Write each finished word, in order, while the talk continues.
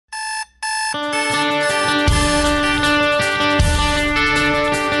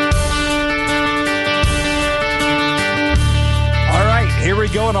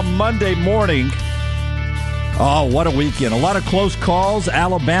a Monday morning. Oh, what a weekend. A lot of close calls.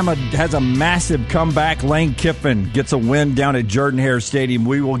 Alabama has a massive comeback. Lane Kiffin gets a win down at Jordan-Hare Stadium.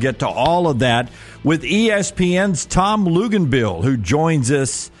 We will get to all of that with ESPN's Tom Luginbill, who joins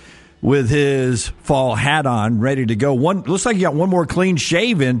us with his fall hat on, ready to go. Looks like you got one more clean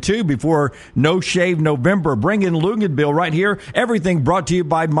shave in, too, before No Shave November. Bring in Luginbill right here. Everything brought to you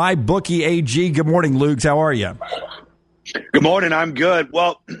by MyBookie AG. Good morning, Lugs. How are you? Good morning. I'm good.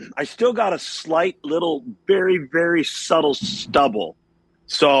 Well, I still got a slight little, very, very subtle stubble.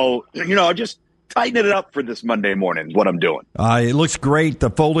 So, just tighten it up for this Monday morning is what I'm doing. It looks great. The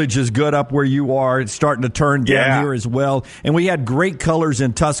foliage is good up where you are. It's starting to turn down here as well. And we had great colors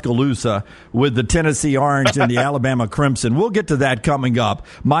in Tuscaloosa with the Tennessee Orange and the Alabama Crimson. We'll get to that coming up.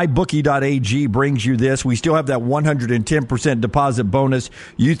 MyBookie.ag brings you this. We still have that 110% deposit bonus.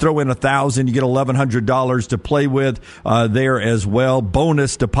 You throw in $1,000, you get $1,100 to play with there as well.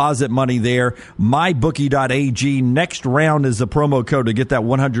 Bonus deposit money there. MyBookie.ag. Next round is the promo code to get that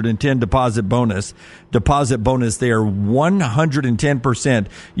 110 deposit bonus. Deposit bonus there, 110%.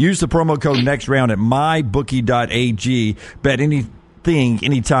 Use the promo code next round at mybookie.ag. Bet anything,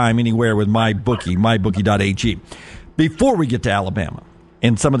 anytime, anywhere with MyBookie, mybookie.ag. Before we get to Alabama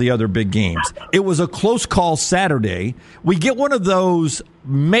and some of the other big games, it was a close call Saturday. We get one of those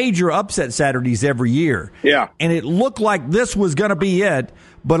major upset Saturdays every year. Yeah. And it looked like this was going to be it,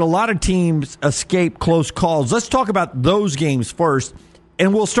 but a lot of teams escape close calls. Let's talk about those games first.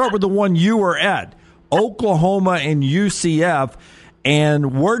 And we'll start with the one you were at, Oklahoma and UCF.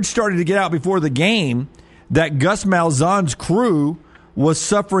 And word started to get out before the game that Gus Malzahn's crew was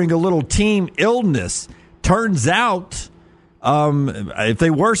suffering a little team illness. Turns out, if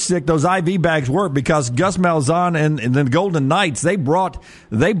they were sick, those IV bags worked because Gus Malzahn and the Golden Knights, they brought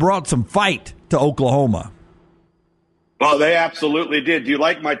some fight to Oklahoma. Well, they absolutely did. Do you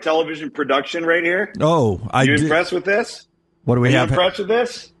like my television production right here? Oh, I did. You impressed with this? What do we have? You impressed with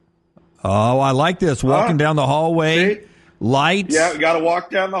this? Oh, I like this. Walking down the hallway, see? Lights. Yeah, we got to walk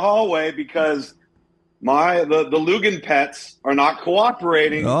down the hallway because the Lugan pets are not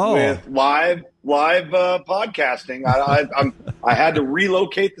cooperating with live podcasting. I had to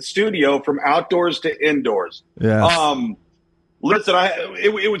relocate the studio from outdoors to indoors. Yeah. Listen,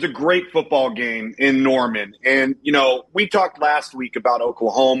 it was a great football game in Norman, and we talked last week about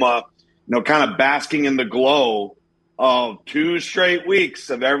Oklahoma, kind of basking in the glow of 2 straight weeks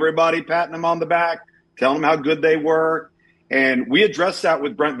of everybody patting them on the back, telling them how good they were. And we addressed that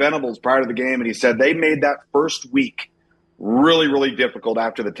with Brent Venables prior to the game, and he said they made that first week really, really difficult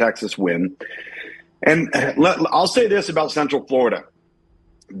after the Texas win. And I'll say this about Central Florida.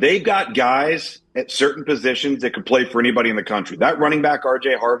 They've got guys at certain positions that could play for anybody in the country. That running back,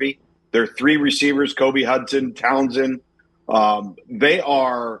 R.J. Harvey, their 3 receivers, Kobe Hudson, Townsend, they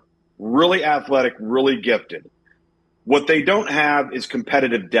are really athletic, really gifted. What they don't have is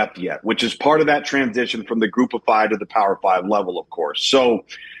competitive depth yet, which is part of that transition from the Group of 5 to the Power 5 level, of course. So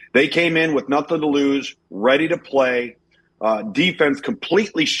they came in with nothing to lose, ready to play. Defense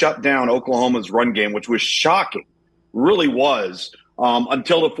completely shut down Oklahoma's run game, which was shocking, really was,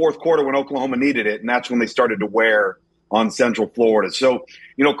 until the fourth quarter when Oklahoma needed it, and that's when they started to wear on Central Florida. So,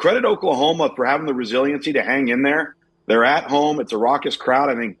 credit Oklahoma for having the resiliency to hang in there. They're at home. It's a raucous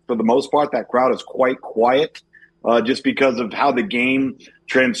crowd. I think for the most part that crowd is quite quiet. Just because of how the game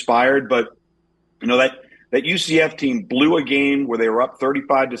transpired. But, that UCF team blew a game where they were up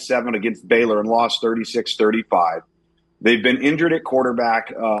 35-7 against Baylor and lost 36-35. They've been injured at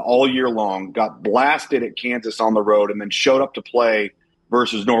quarterback all year long, got blasted at Kansas on the road, and then showed up to play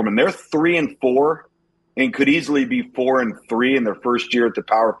versus Norman. They're 3-4 and could easily be 4-3 in their first year at the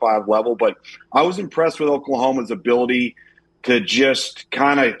Power 5 level. But I was impressed with Oklahoma's ability to just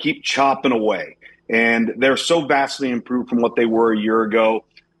kind of keep chopping away. And they're so vastly improved from what they were a year ago.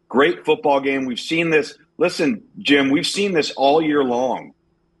 Great football game. We've seen this. Listen, Jim, we've seen this all year long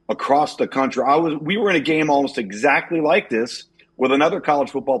across the country. We were in a game almost exactly like this with another college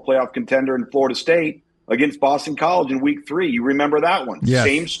football playoff contender in Florida State against Boston College in week 3. You remember that one? Yes.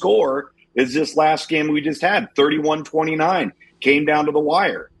 Same score as this last game we just had, 31-29. Came down to the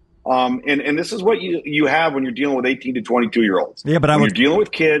wire. And this is what you have when you're dealing with 18 to 22-year-olds. Yeah, but you're dealing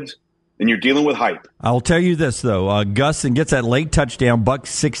with kids – and you're dealing with hype. I'll tell you this, though. Gus gets that late touchdown, buck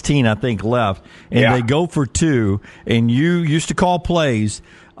 16, I think, left. And they go for 2. And you used to call plays.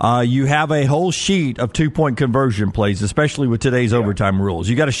 You have a whole sheet of 2-point conversion plays, especially with today's overtime rules.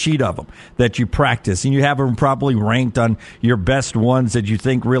 You got a sheet of them that you practice, and you have them probably ranked on your best ones that you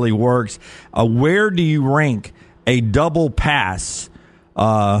think really works. Where do you rank a double pass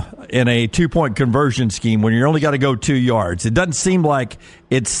in a 2-point conversion scheme when you only got to go 2 yards. It doesn't seem like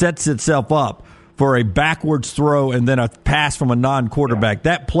it sets itself up for a backwards throw and then a pass from a non-quarterback.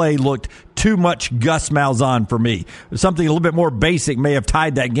 That play looked too much Gus Malzahn for me. Something a little bit more basic may have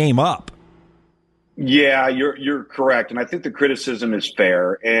tied that game up. Yeah, you're correct, and I think the criticism is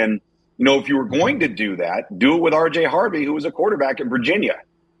fair. And if you were going to do that, do it with R.J. Harvey, who was a quarterback in Virginia.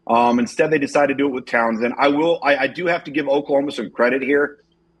 Instead, they decided to do it with Townsend. I do have to give Oklahoma some credit here.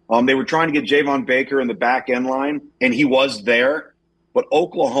 They were trying to get Javon Baker in the back end line, and he was there. But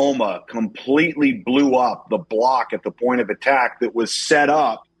Oklahoma completely blew up the block at the point of attack that was set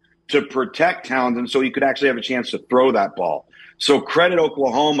up to protect Townsend so he could actually have a chance to throw that ball. So credit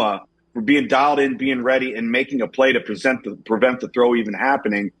Oklahoma for being dialed in, being ready, and making a play to prevent the throw even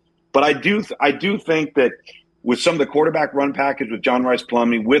happening. But I do think that with some of the quarterback run package with John Rice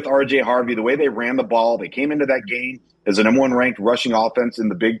Plumlee, with R.J. Harvey, the way they ran the ball, they came into that game as the number 1 ranked rushing offense in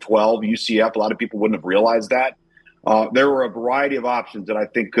the Big 12, UCF. A lot of people wouldn't have realized that. There were a variety of options that I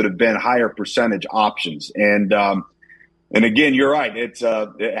think could have been higher percentage options. And again, you're right. It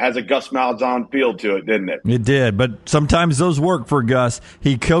has a Gus Malzahn feel to it, didn't it? It did, but sometimes those work for Gus.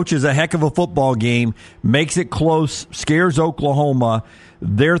 He coaches a heck of a football game, makes it close, scares Oklahoma.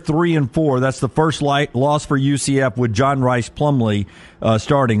 They're 3-4. That's the first loss for UCF with John Rice Plumlee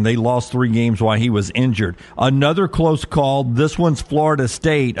starting. They lost 3 games while he was injured. Another close call. This one's Florida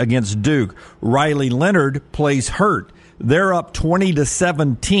State against Duke. Riley Leonard plays hurt. They're up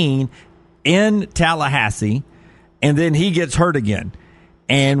 20-17 in Tallahassee, and then he gets hurt again.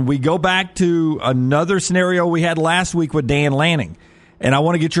 And we go back to another scenario we had last week with Dan Lanning. And I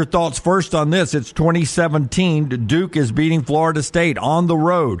want to get your thoughts first on this. It's 2017. Duke is beating Florida State on the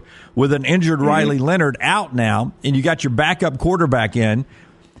road with an injured Riley Leonard out now, and you got your backup quarterback in,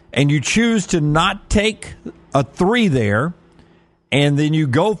 and you choose to not take a 3 there, and then you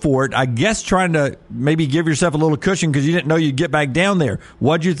go for it, I guess trying to maybe give yourself a little cushion because you didn't know you'd get back down there.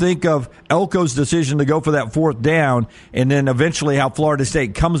 What'd you think of Elko's decision to go for that 4th down, and then eventually how Florida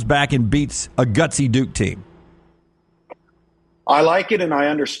State comes back and beats a gutsy Duke team? I like it and I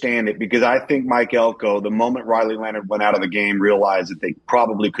understand it because I think Mike Elko, the moment Riley Leonard went out of the game, realized that they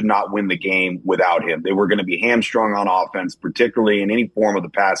probably could not win the game without him. They were going to be hamstrung on offense, particularly in any form of the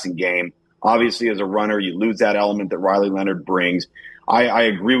passing game. Obviously, as a runner, you lose that element that Riley Leonard brings. I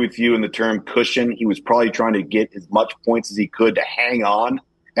agree with you in the term cushion. He was probably trying to get as much points as he could to hang on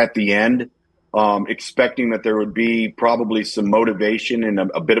at the end, expecting that there would be probably some motivation and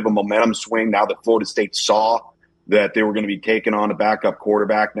a bit of a momentum swing now that Florida State saw that they were going to be taking on a backup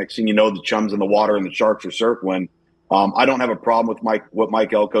quarterback. Next thing you know, the chum's in the water and the sharks are circling. I don't have a problem with what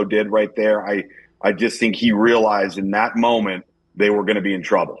Mike Elko did right there. I just think he realized in that moment they were going to be in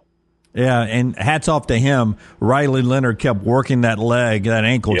trouble. Yeah, and hats off to him. Riley Leonard kept working that leg, that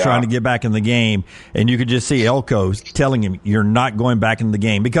ankle, trying to get back in the game. And you could just see Elko telling him, you're not going back in the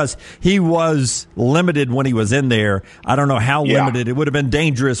game. Because he was limited when he was in there. I don't know how limited. It would have been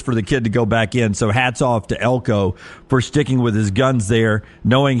dangerous for the kid to go back in. So hats off to Elko for sticking with his guns there,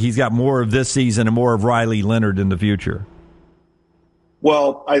 knowing he's got more of this season and more of Riley Leonard in the future.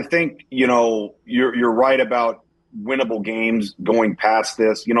 Well, I think, you're right about winnable games going past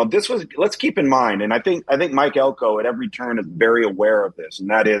this. Let's keep in mind, and I think Mike Elko at every turn is very aware of this, and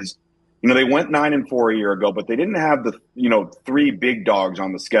that is, they went 9-4 a year ago, but they didn't have the 3 big dogs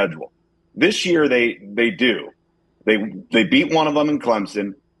on the schedule. This year they do. They beat one of them in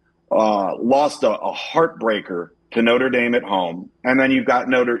Clemson, lost a heartbreaker to Notre Dame at home, and then you've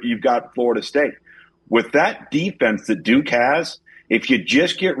got Florida State. With that defense that Duke has, if you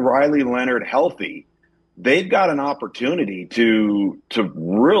just get Riley Leonard healthy, they've got an opportunity to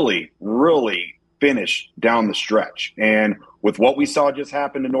really, really finish down the stretch. And with what we saw just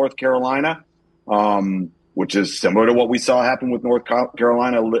happen to North Carolina, which is similar to what we saw happen with North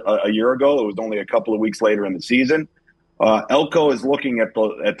Carolina a year ago, it was only a couple of weeks later in the season. Elko is looking at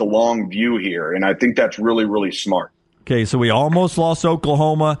the long view here, and I think that's really, really smart. Okay, so we almost lost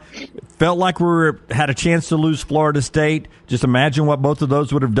Oklahoma. Felt like we had a chance to lose Florida State. Just imagine what both of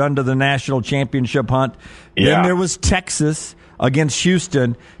those would have done to the national championship hunt. Yeah. Then there was Texas against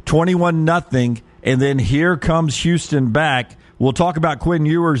Houston, 21-0, and then here comes Houston back. We'll talk about Quinn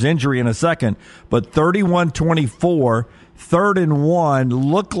Ewers' injury in a second, but 31-24, 3rd and 1.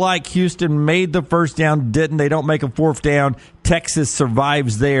 Looked like Houston made the first down, didn't. They don't make a 4th down. Texas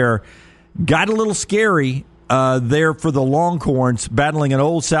survives there. Got a little scary there for the Longhorns, battling an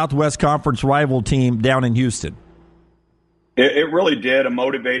old Southwest Conference rival team down in Houston. It really did. A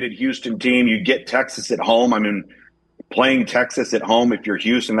motivated Houston team. You get Texas at home. I mean, playing Texas at home, if you're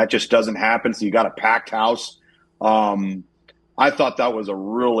Houston, that just doesn't happen. So you got a packed house. I thought that was a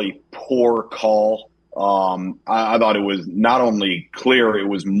really poor call. I thought it was not only clear, it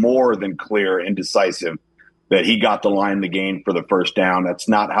was more than clear and decisive that he got the line to gain for the first down. That's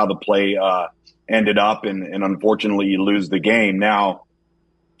not how the play ended up, and unfortunately you lose the game. Now,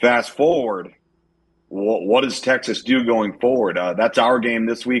 fast forward, what does Texas do going forward? That's our game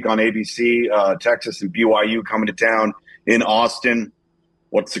this week on ABC, Texas and BYU coming to town in Austin.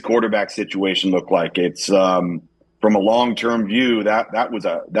 What's the quarterback situation look like? It's from a long-term view,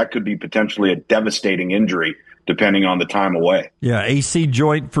 that could be potentially a devastating injury depending on the time away. Yeah, AC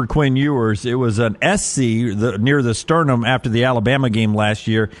joint for Quinn Ewers. It was an SC near the sternum after the Alabama game last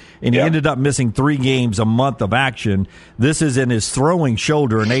year, and he ended up missing 3 games, a month of action. This is in his throwing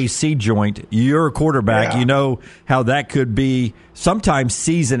shoulder, an AC joint. You're a quarterback. You know how that could be sometimes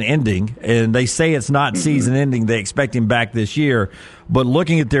season-ending, and they say it's not season-ending. They expect him back this year. But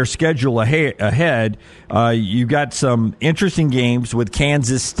looking at their schedule ahead, you got some interesting games with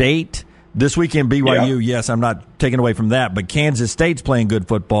Kansas State. This weekend, BYU, yes, I'm not taking away from that, but Kansas State's playing good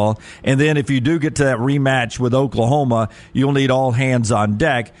football. And then if you do get to that rematch with Oklahoma, you'll need all hands on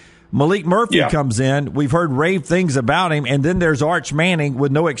deck. Malik Murphy comes in. We've heard rave things about him. And then there's Arch Manning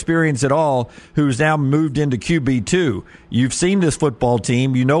with no experience at all, who's now moved into QB2. You've seen this football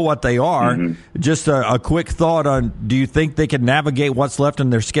team. You know what they are. Just a quick thought on, do you think they can navigate what's left in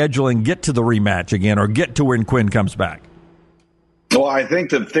their schedule and get to the rematch again, or get to when Quinn comes back? Well, I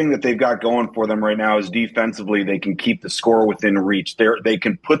think the thing that they've got going for them right now is defensively they can keep the score within reach. They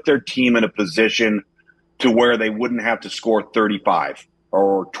can put their team in a position to where they wouldn't have to score 35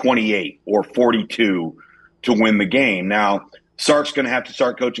 or 28 or 42 to win the game. Now, Sark's going to have to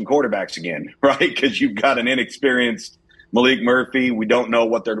start coaching quarterbacks again, right? Because you've got an inexperienced Malik Murphy. We don't know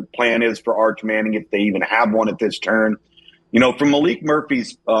what their plan is for Arch Manning, if they even have one at this turn. You know, from Malik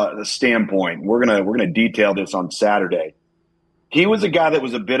Murphy's standpoint, we're gonna detail this on Saturday. He was a guy that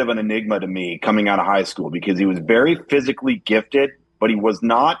was a bit of an enigma to me coming out of high school because he was very physically gifted, but he was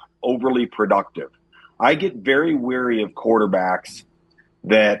not overly productive. I get very weary of quarterbacks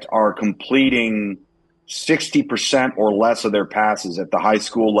that are completing 60% or less of their passes at the high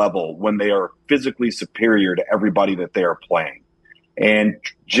school level when they are physically superior to everybody that they are playing. And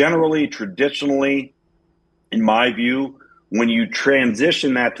generally, traditionally, in my view, when you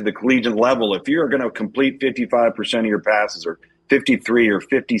transition that to the collegiate level, if you're going to complete 55% of your passes or 53 or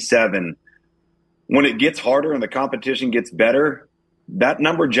 57, when it gets harder and the competition gets better, that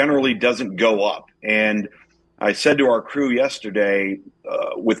number generally doesn't go up. And I said to our crew yesterday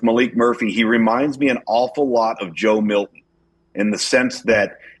with Malik Murphy, he reminds me an awful lot of Joe Milton in the sense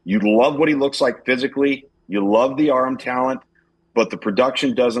that you love what he looks like physically, you love the arm talent, but the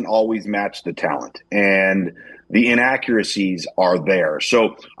production doesn't always match the talent. And the inaccuracies are there.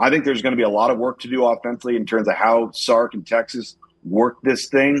 So I think there's going to be a lot of work to do offensively in terms of how Sark and Texas work this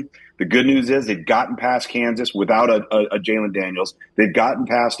thing. The good news is they've gotten past Kansas without a Jalen Daniels. They've gotten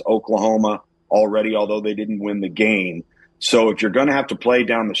past Oklahoma already, although they didn't win the game. So if you're going to have to play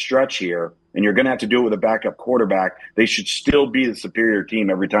down the stretch here, and you're going to have to do it with a backup quarterback, they should still be the superior team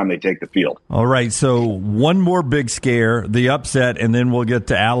every time they take the field. All right, so one more big scare, the upset, and then we'll get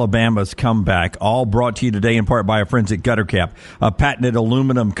to Alabama's comeback, all brought to you today in part by our friends at GutterCap, a patented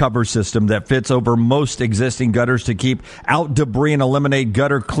aluminum cover system that fits over most existing gutters to keep out debris and eliminate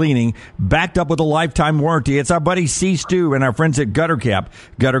gutter cleaning, backed up with a lifetime warranty. It's our buddy C. Stu and our friends at GutterCap,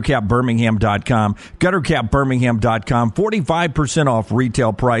 GutterCapBirmingham.com, GutterCapBirmingham.com, 45% off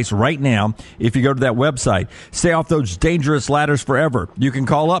retail price right now. If you go to that website, stay off those dangerous ladders forever. You can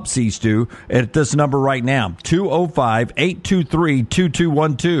call up C-Stu at this number right now,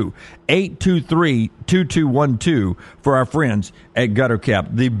 205-823-2212, 823-2212 for our friends at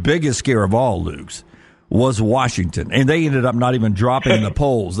GutterCap. The biggest scare of all, Luke's, was Washington, and they ended up not even dropping in the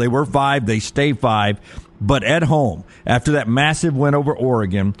polls. They were 5, they stay 5. But at home, after that massive win over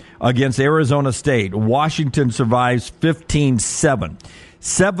Oregon against Arizona State, Washington survives 15-7.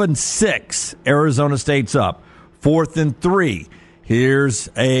 7-6, Arizona State's up. 4th and 3. Here's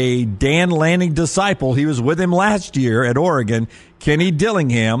a Dan Lanning disciple. He was with him last year at Oregon, Kenny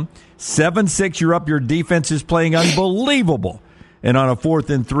Dillingham. 7-6, you're up. Your defense is playing unbelievable. And on a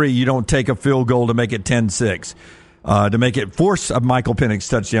 4th and 3, you don't take a field goal to make it 10-6. To make it force a Michael Penix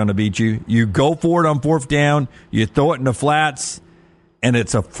touchdown to beat you. You go for it on 4th down. You throw it in the flats, and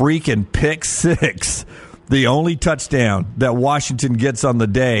it's a freaking pick 6. The only touchdown that Washington gets on the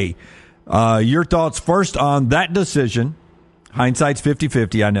day. Your thoughts first on that decision. Hindsight's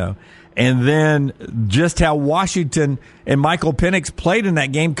 50-50, I know. And then just how Washington and Michael Penix played in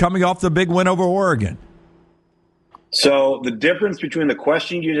that game coming off the big win over Oregon. So the difference between the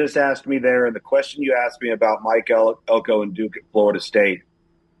question you just asked me there and the question you asked me about Mike Elko and Duke at Florida State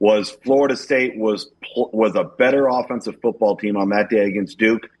was Florida State was a better offensive football team on that day against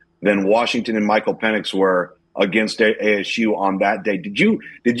Duke than Washington and Michael Penix were against ASU on that day. Did you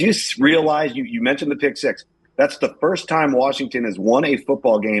realize you mentioned the pick six? That's the first time Washington has won a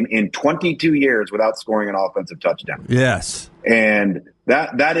football game in 22 years without scoring an offensive touchdown. Yes. And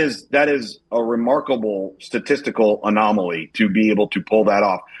that is a remarkable statistical anomaly to be able to pull that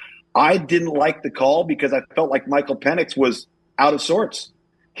off. I didn't like the call because I felt like Michael Penix was out of sorts.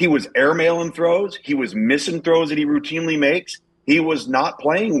 He was airmailing throws. He was missing throws that he routinely makes. He was not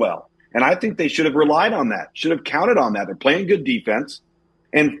playing well. And I think they should have relied on that, should have counted on that. They're playing good defense.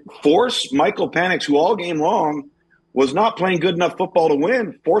 And force Michael Penix, who all game long was not playing good enough football to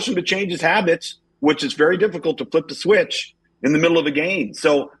win, force him to change his habits, which is very difficult to flip the switch in the middle of a game.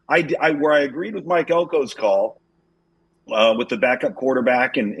 So where I agreed with Mike Elko's call with the backup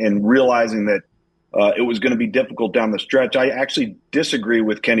quarterback and realizing that it was going to be difficult down the stretch, I actually disagree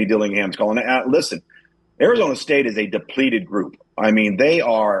with Kenny Dillingham's call. And listen, Arizona State is a depleted group. I mean, they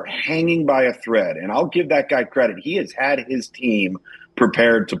are hanging by a thread, and I'll give that guy credit. He has had his team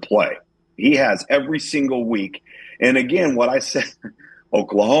prepared to play. He has every single week. And again, what I said,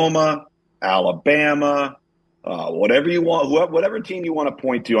 Oklahoma, Alabama, whatever you want, whatever team you want to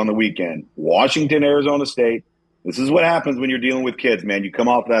point to on the weekend, Washington, Arizona State, this is what happens when you're dealing with kids, man. You come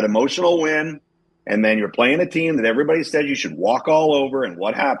off that emotional win, and then you're playing a team that everybody said you should walk all over, and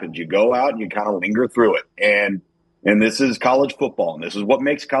what happens? You go out and you kind of linger through it. And this is college football, and this is what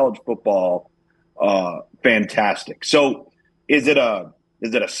makes college football fantastic. So is it a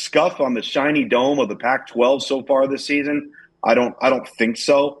scuff on the shiny dome of the Pac-12 so far this season? I don't think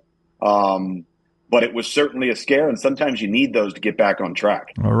so. But it was certainly a scare, and sometimes you need those to get back on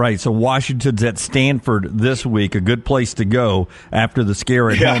track. All right, so Washington's at Stanford this week, a good place to go after the scare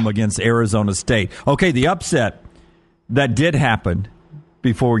at home against Arizona State. Okay, the upset that did happen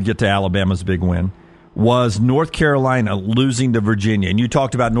before we get to Alabama's big win was North Carolina losing to Virginia. And you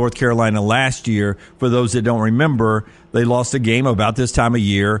talked about North Carolina last year. For those that don't remember, they lost a game about this time of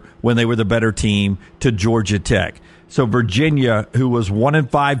year when they were the better team to Georgia Tech. So Virginia, who was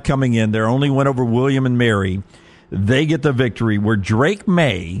 1-5 coming in, their only win over William and Mary, they get the victory where Drake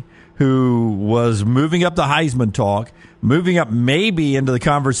May, who was moving up the Heisman talk, moving up maybe into the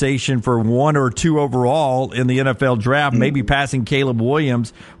conversation for 1 or 2 overall in the NFL draft, maybe passing Caleb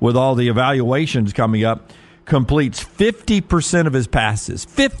Williams with all the evaluations coming up, completes 50% of his passes,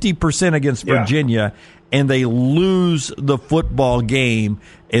 50% against Virginia, and they lose the football game.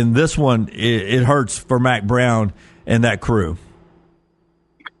 And this one, it hurts for Mack Brown and that crew.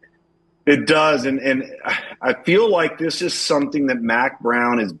 It does, and I feel like this is something that Mack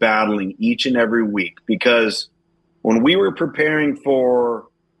Brown is battling each and every week, because when we were preparing for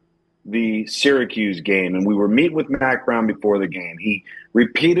the Syracuse game and we were meeting with Mack Brown before the game, he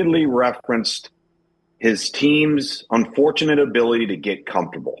repeatedly referenced his team's unfortunate ability to get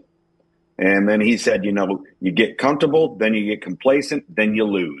comfortable. And then he said, you get comfortable, then you get complacent, then you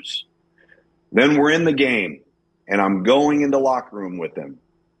lose. Then we're in the game, and I'm going into locker room with him.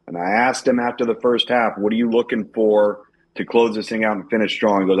 And I asked him after the first half, what are you looking for to close this thing out and finish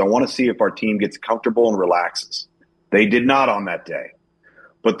strong? He goes, I want to see if our team gets comfortable and relaxes. They did not on that day.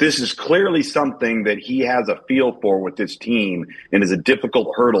 But this is clearly something that he has a feel for with this team and is a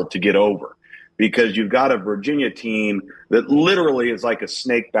difficult hurdle to get over, because you've got a Virginia team that literally is like a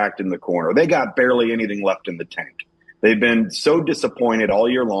snake backed in the corner. They got barely anything left in the tank. They've been so disappointed all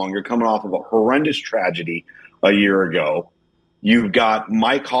year long. You're coming off of a horrendous tragedy a year ago. You've got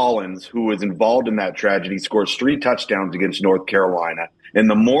Mike Hollins, who was involved in that tragedy, scores 3 touchdowns against North Carolina. And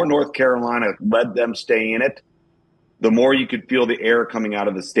the more North Carolina let them stay in it, the more you could feel the air coming out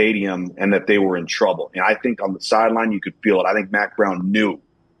of the stadium and that they were in trouble. And I think on the sideline you could feel it. I think Mack Brown knew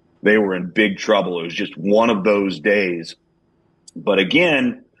they were in big trouble. It was just one of those days. But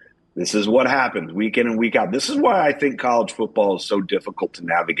again, this is what happens week in and week out. This is why I think college football is so difficult to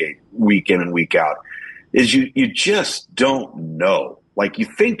navigate week in and week out. Is you just don't know. Like, you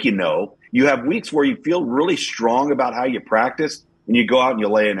think you know. You have weeks where you feel really strong about how you practice, and you go out and you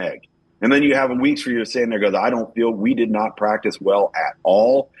lay an egg. And then you have weeks where you're sitting there goes, I don't feel we did not practice well at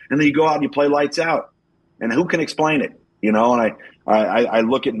all. And then you go out and you play lights out. And who can explain it? And I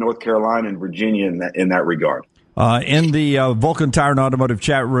look at North Carolina and Virginia in that regard. In the Vulcan Tire and Automotive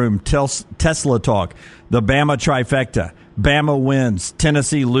chat room, Tesla talk, the Bama trifecta. Bama wins,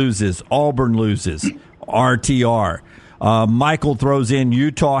 Tennessee loses, Auburn loses, RTR. Michael throws in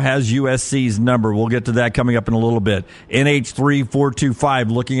Utah has USC's number. We'll get to that coming up in a little bit. NH3425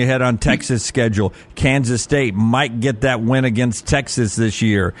 looking ahead on Texas' schedule. Kansas State might get that win against Texas this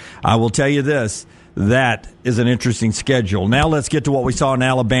year. I will tell you this, that is an interesting schedule. Now let's get to what we saw in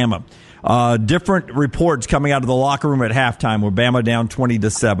Alabama. Different reports coming out of the locker room at halftime with Bama down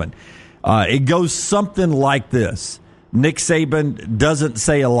 20-7. It goes something like this. Nick Saban doesn't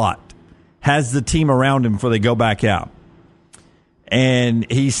say a lot, has the team around him before they go back out. And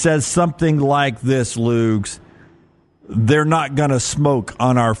he says something like this, Lugs, they're not going to smoke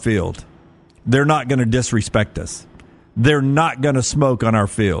on our field. They're not going to disrespect us. They're not going to smoke on our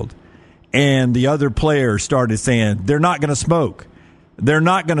field. And the other players started saying, they're not going to smoke. They're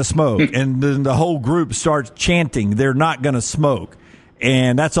not going to smoke. And then the whole group starts chanting, they're not going to smoke.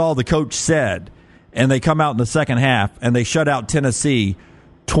 And that's all the coach said. And they come out in the second half, and they shut out Tennessee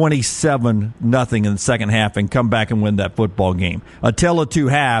 27-0 in the second half and come back and win that football game. A tale of two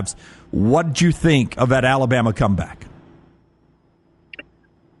halves. What did you think of that Alabama comeback?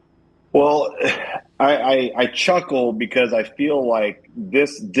 Well, I chuckle because I feel like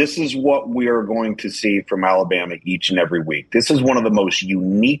this is what we are going to see from Alabama each and every week. This is one of the most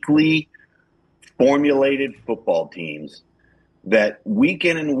uniquely formulated football teams that week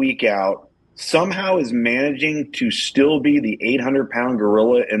in and week out somehow is managing to still be the 800-pound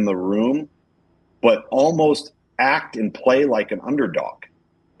gorilla in the room, but almost act and play like an underdog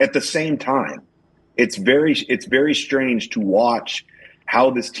at the same time. It's very strange to watch how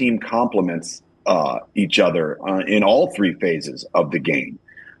this team complements each other in all three phases of the game.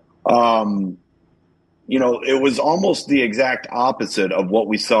 It was almost the exact opposite of what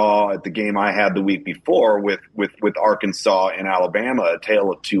we saw at the game I had the week before with Arkansas and Alabama, a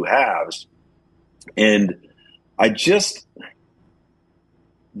tale of two halves. And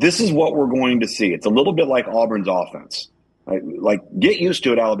this is what we're going to see. It's a little bit like Auburn's offense. Like, get used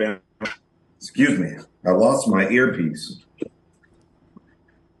to it, Alabama. Excuse me. I lost my earpiece.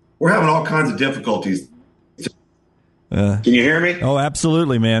 We're having all kinds of difficulties. Can you hear me? Oh,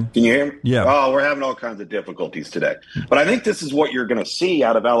 absolutely, man. Can you hear me? Yeah. Oh, we're having all kinds of difficulties today. But I think this is what you're going to see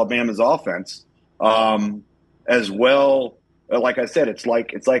out of Alabama's offense as well. Like I said, it's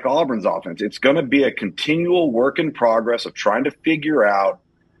like Auburn's offense. It's going to be a continual work in progress of trying to figure out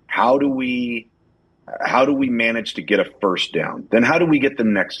how do we manage to get a first down? Then how do we get the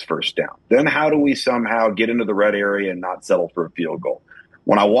next first down? Then how do we somehow get into the red area and not settle for a field goal?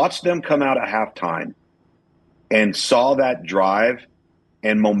 When I watched them come out at halftime and saw that drive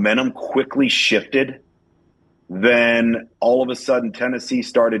and momentum quickly shifted, then all of a sudden Tennessee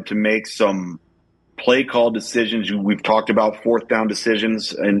started to make some play call decisions. We've talked about fourth down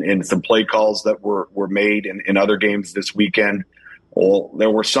decisions and some play calls that were made in other games this weekend. Well, there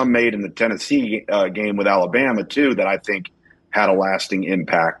were some made in the Tennessee game with Alabama, too, that I think had a lasting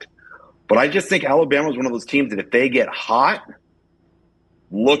impact. But I just think Alabama is one of those teams that if they get hot,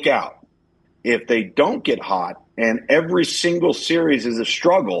 look out. If they don't get hot and every single series is a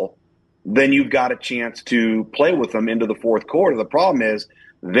struggle, then you've got a chance to play with them into the fourth quarter. The problem is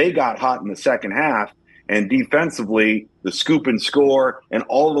they got hot in the second half, and defensively, the scoop and score and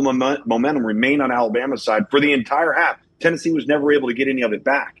all of the momentum remained on Alabama's side for the entire half. Tennessee was never able to get any of it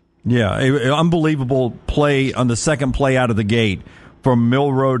back. Yeah, an unbelievable play on the second play out of the gate from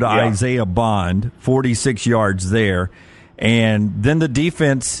Milroe to Isaiah Bond, 46 yards there. And then the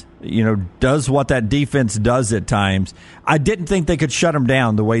defense, does what that defense does at times. I didn't think they could shut them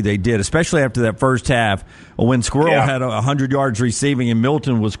down the way they did, especially after that first half when Squirrel had 100 yards receiving and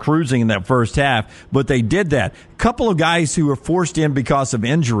Milton was cruising in that first half. But they did that. A couple of guys who were forced in because of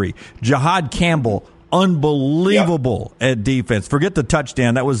injury. Jahad Campbell, unbelievable at defense. Forget the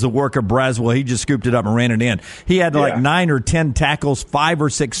touchdown. That was the work of Braswell. He just scooped it up and ran it in. He had like 9 or 10 tackles, 5 or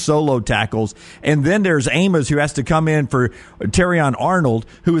 6 solo tackles. And then there's Amos, who has to come in for Terrion Arnold,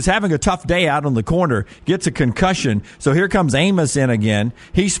 who is having a tough day out on the corner, gets a concussion. So here comes Amos in again.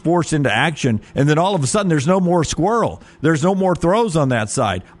 He's forced into action. And then all of a sudden, there's no more Squirrel. There's no more throws on that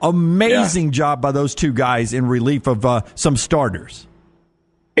side. Amazing job by those two guys in relief of some starters.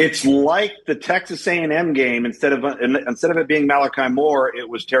 It's like the Texas A&M game. Instead of it being Malachi Moore, it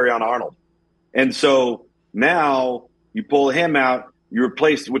was Terrion Arnold. And so now you pull him out, you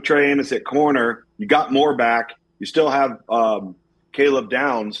replace it with Trey Amos at corner, you got Moore back, you still have Caleb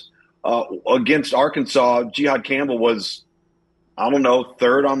Downs. Against Arkansas, Jihad Campbell was,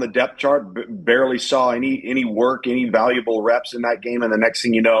 third on the depth chart, barely saw any work, any valuable reps in that game, and the next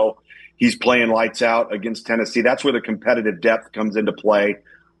thing you know, he's playing lights out against Tennessee. That's where the competitive depth comes into play.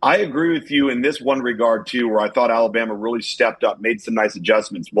 I agree with you in this one regard, too, where I thought Alabama really stepped up, made some nice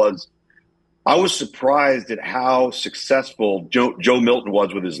adjustments, was I was surprised at how successful Joe Milton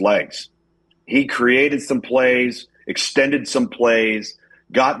was with his legs. He created some plays, extended some plays,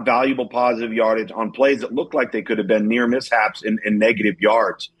 got valuable positive yardage on plays that looked like they could have been near mishaps in negative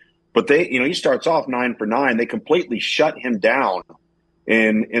yards. But he starts off 9 for 9. They completely shut him down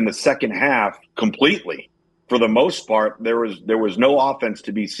in the second half completely. For the most part, there was no offense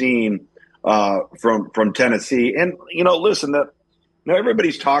to be seen from Tennessee. And listen,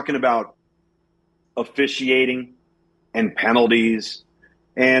 everybody's talking about officiating and penalties.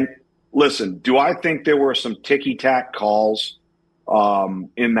 And listen, do I think there were some ticky-tack calls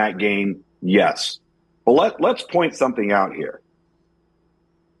in that game? Yes. But let's point something out here.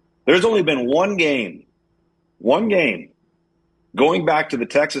 There's only been one game going back to the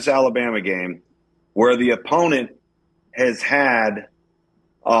Texas-Alabama game where the opponent has had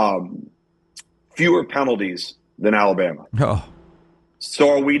fewer penalties than Alabama. Oh.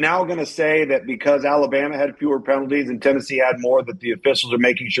 So are we now going to say that because Alabama had fewer penalties and Tennessee had more, that the officials are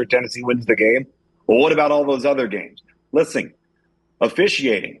making sure Tennessee wins the game? Well, what about all those other games? Listen,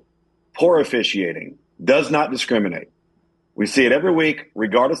 officiating, poor officiating, does not discriminate. We see it every week,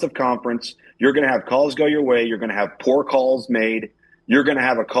 regardless of conference. You're going to have calls go your way. You're going to have poor calls made. You're going to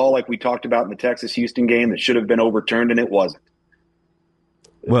have a call like we talked about in the Texas-Houston game that should have been overturned, and it wasn't.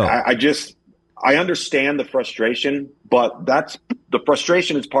 Well, I understand the frustration, but the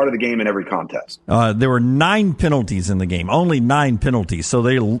frustration is part of the game in every contest. There were 9 penalties in the game, only 9 penalties, so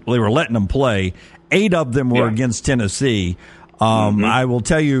they were letting them play. 8 of them were against Tennessee. I will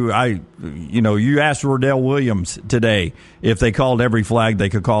tell you, you asked Rodell Williams today if they called every flag they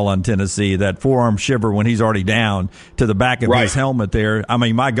could call on Tennessee, that forearm shiver when he's already down to the back of his helmet there. I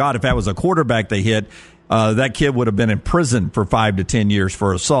mean, my God, if that was a quarterback they hit, that kid would have been in prison for 5 to 10 years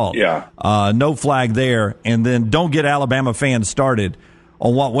for assault. Yeah. No flag there. And then don't get Alabama fans started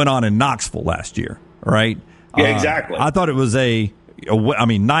on what went on in Knoxville last year, right? Yeah, exactly. I thought it was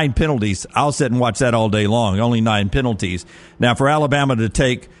 9 penalties. I'll sit and watch that all day long. Only 9 penalties. Now, for Alabama to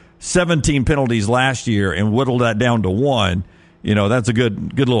take 17 penalties last year and whittle that down to 1, that's a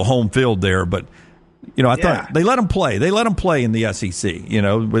good little home field there. But, I thought they let them play. They let them play in the SEC.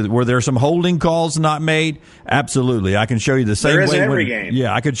 Were there some holding calls not made? Absolutely. I can show you the same way. There is in every game.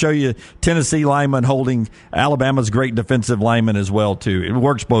 Yeah, I could show you Tennessee lineman holding Alabama's great defensive lineman as well, too. It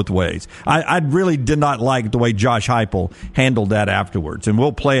works both ways. I really did not like the way Josh Heupel handled that afterwards, and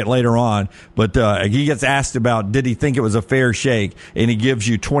we'll play it later on. But he gets asked about did he think it was a fair shake, and he gives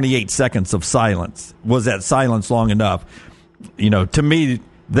you 28 seconds of silence. Was that silence long enough? To me,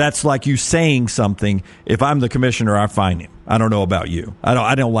 that's like you saying something. If I'm the commissioner, I fine him. I don't know about you.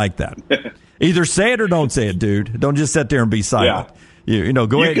 I don't like that. Either say it or don't say it, dude. Don't just sit there and be silent. Yeah.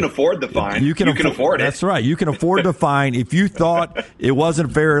 Go ahead. You can afford the fine. You can afford it. That's right. You can afford the fine. If you thought it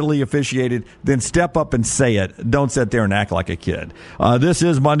wasn't fairly officiated, then step up and say it. Don't sit there and act like a kid. This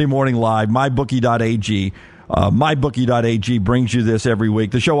is Monday Morning Live, mybookie.ag. MyBookie.ag brings you this every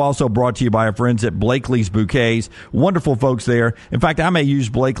week. The show also brought to you by our friends at Blakely's Bouquets. Wonderful folks there. In fact, I may use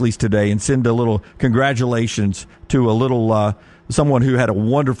Blakely's today and send a little congratulations to a little someone who had a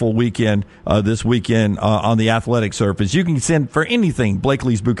wonderful weekend this weekend on the athletic surface. You can send for anything,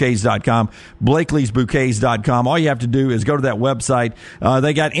 Blakely'sBouquets.com, Blakely'sBouquets.com. All you have to do is go to that website.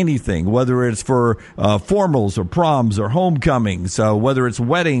 They got anything, whether it's for formals or proms or homecomings, whether it's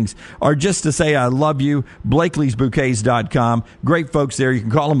weddings or just to say I love you, Blakely'sBouquets.com. Great folks there. You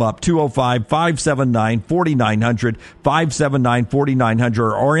can call them up, 205-579-4900, 579-4900,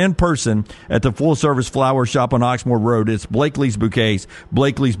 or in person at the Full Service Flower Shop on Oxmoor Road. It's Blakely's Bouquets,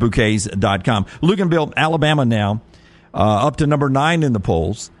 Blakely'sBouquets.com. Luganville, Alabama now, up to number 9 in the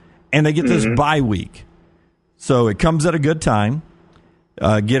polls, and they get this bye week. So it comes at a good time.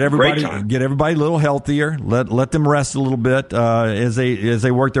 Get everybody a little healthier. Let them rest a little bit as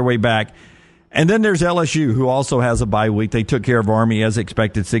they work their way back. And then there's LSU, who also has a bye week. They took care of Army as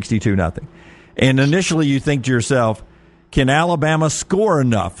expected, 62-0. And initially you think to yourself, can Alabama score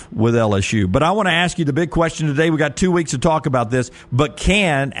enough with LSU? But I want to ask you the big question today. We got 2 weeks to talk about this. But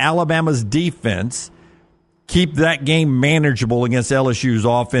can Alabama's defense keep that game manageable against LSU's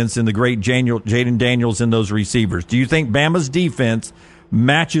offense and the great Jaden Daniels and those receivers? Do you think Bama's defense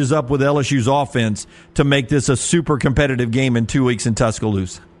matches up with LSU's offense to make this a super competitive game in 2 weeks in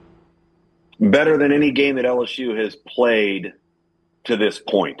Tuscaloosa? Better than any game that LSU has played to this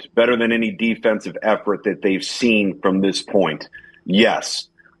point, better than any defensive effort that they've seen from this point. Yes.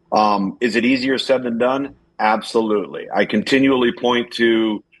 Is it easier said than done? Absolutely. I continually point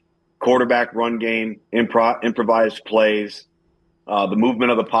to quarterback run game, improvised plays, the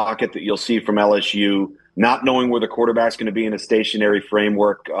movement of the pocket that you'll see from LSU, not knowing where the quarterback's going to be in a stationary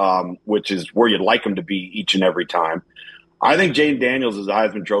framework, which is where you'd like him to be each and every time. I think Jayden Daniels is a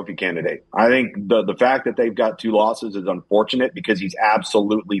Heisman Trophy candidate. I think the fact that they've got 2 losses is unfortunate because he's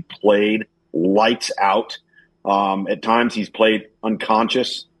absolutely played lights out. At times he's played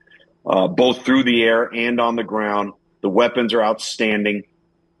unconscious, both through the air and on the ground. The weapons are outstanding.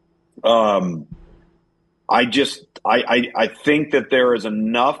 I think that there is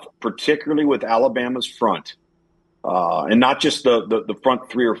enough, particularly with Alabama's front, and not just the front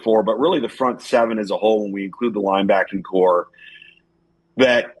 3 or 4, but really the front 7 as a whole when we include the linebacking core,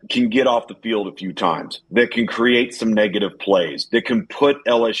 that can get off the field a few times, that can create some negative plays, that can put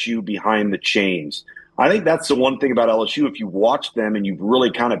LSU behind the chains. I think that's the one thing about LSU. If you watch them and you've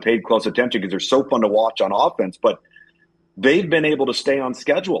really kind of paid close attention, because they're so fun to watch on offense, but they've been able to stay on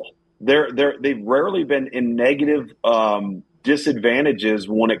schedule. They've rarely been in negative disadvantages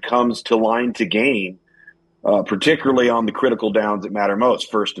when it comes to line to gain, particularly on the critical downs that matter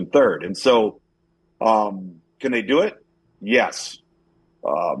most, 1st and 3rd. And so can they do it? Yes.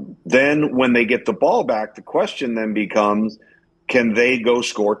 Then when they get the ball back, the question then becomes, can they go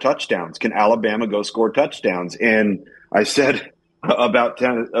score touchdowns? Can Alabama go score touchdowns? And I said about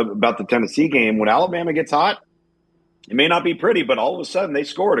the Tennessee game, when Alabama gets hot, it may not be pretty, but all of a sudden they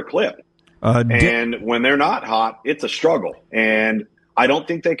score at a clip. And when they're not hot, it's a struggle. And I don't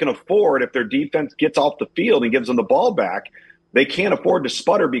think they can afford, if their defense gets off the field and gives them the ball back, they can't afford to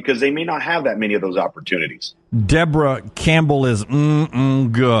sputter because they may not have that many of those opportunities. Deborah Campbell is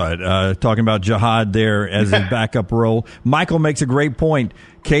good. Talking about Jihad there as his backup role. Michael makes a great point.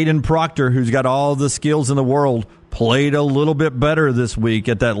 Caden Proctor, who's got all the skills in the world, played a little bit better this week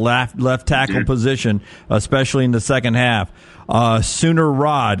at that left tackle position, especially in the second half. Sooner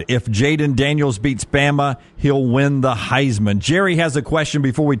Rod, if Jayden Daniels beats Bama, he'll win the Heisman. Jerry has a question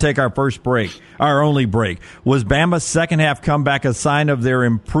before we take our only break. Was Bama's second half comeback a sign of their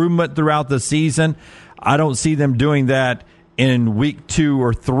improvement throughout the season? I don't see them doing that in week 2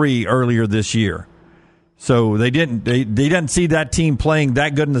 or 3 earlier this year. So they didn't see that team playing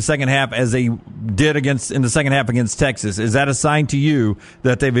that good in the second half as they did in the second half against Texas. Is that a sign to you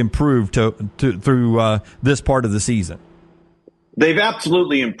that they've improved through this part of the season? They've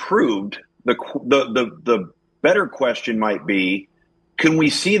absolutely improved. The better question might be, can we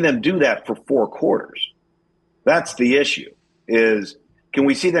see them do that for 4 quarters? That's the issue. Can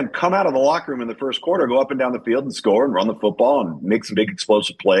we see them come out of the locker room in the first quarter, go up and down the field and score and run the football and make some big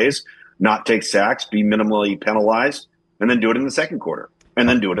explosive plays, not take sacks, be minimally penalized, and then do it in the second quarter, and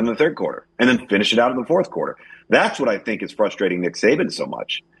then do it in the third quarter, and then finish it out in the fourth quarter? That's what I think is frustrating Nick Saban so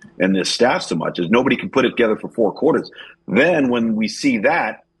much and this staff so much, is nobody can put it together for 4 quarters. Then when we see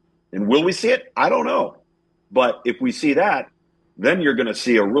that, and will we see it? I don't know. But if we see that, then you're going to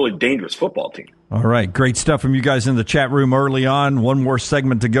see a really dangerous football team. All right. Great stuff from you guys in the chat room early on. One more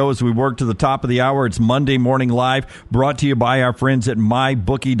segment to go as we work to the top of the hour. It's Monday Morning Live, brought to you by our friends at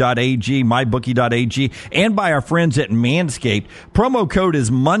mybookie.ag, and by our friends at Manscaped. Promo code is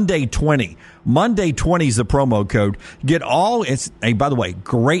Monday20. Monday20 is the promo code. Get all, by the way,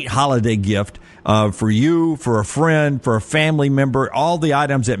 great holiday gift for you, for a friend, for a family member, all the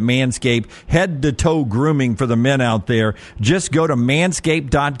items at Manscaped, head to toe grooming for the men out there. Just go to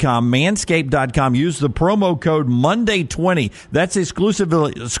manscaped.com, manscaped.com. Use the promo code Monday20. That's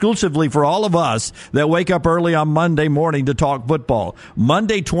exclusively for all of us that wake up early on Monday morning to talk football.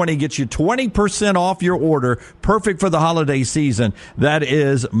 Monday20 gets you 20% off your order, perfect for the holiday season. That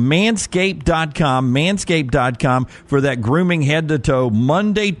is manscaped.com, manscaped.com for that grooming head to toe.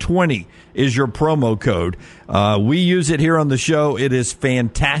 Monday20 is your promo code. We use it here on the show. It is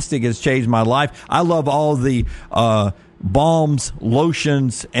fantastic. It's changed my life. I love all the balms,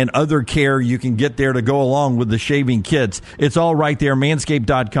 lotions, and other care you can get there to go along with the shaving kits. It's all right there.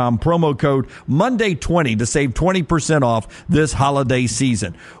 Manscaped.com, promo code Monday20 to save 20% off this holiday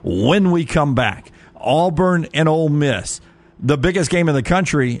season. When we come back, Auburn and Ole Miss. The biggest game in the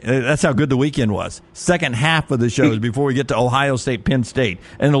country, that's how good the weekend was. Second half of the shows before we get to Ohio State, Penn State,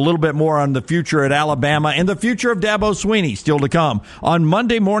 and a little bit more on the future at Alabama and the future of Dabo Swinney still to come on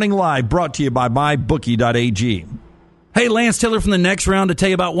Monday Morning Live, brought to you by mybookie.ag. Hey, Lance Taylor from the Next Round to tell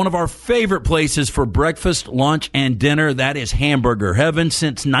you about one of our favorite places for breakfast, lunch, and dinner. That is Hamburger Heaven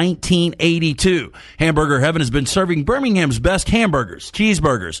since 1982. Hamburger Heaven has been serving Birmingham's best hamburgers,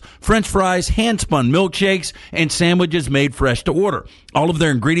 cheeseburgers, French fries, hand-spun milkshakes, and sandwiches made fresh to order. All of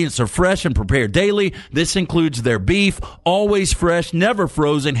their ingredients are fresh and prepared daily. This includes their beef, always fresh, never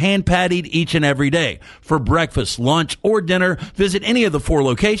frozen, hand-pattied each and every day. For breakfast, lunch, or dinner, visit any of the 4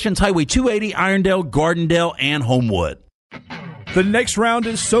 locations, Highway 280, Irondale, Gardendale, and Homewood. The Next Round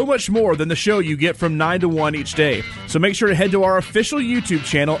is so much more than the show you get from 9 to 1 each day. So make sure to head to our official YouTube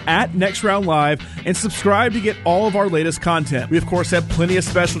channel at Next Round Live and subscribe to get all of our latest content. We, of course, have plenty of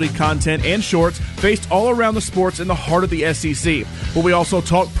specialty content and shorts based all around the sports in the heart of the SEC. But we also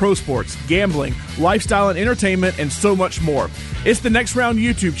talk pro sports, gambling, lifestyle and entertainment, and so much more. It's the Next Round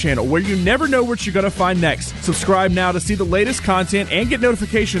YouTube channel where you never know what you're going to find next. Subscribe now to see the latest content and get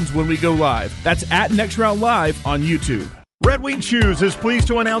notifications when we go live. That's at Next Round Live on YouTube. Red Wing Shoes is pleased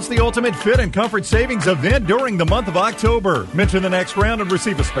to announce the Ultimate Fit and Comfort Savings event during the month of October. Mention the Next Round and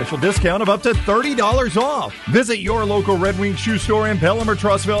receive a special discount of up to $30 off. Visit your local Red Wing Shoe store in Pelham or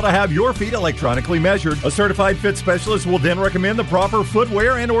Trussville to have your feet electronically measured. A certified fit specialist will then recommend the proper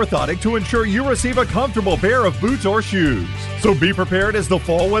footwear and orthotic to ensure you receive a comfortable pair of boots or shoes. So be prepared as the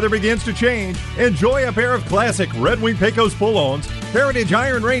fall weather begins to change. Enjoy a pair of classic Red Wing Pecos pull-ons, Heritage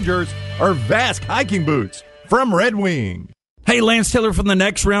Iron Rangers, or Vask hiking boots from Red Wing. Hey, Lance Taylor from the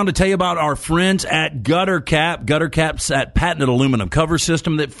Next Round to tell you about our friends at Gutter Cap. Gutter Cap's that patented aluminum cover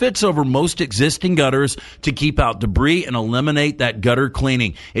system that fits over most existing gutters to keep out debris and eliminate that gutter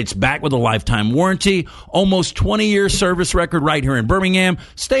cleaning. It's backed with a lifetime warranty, almost 20-year service record right here in Birmingham.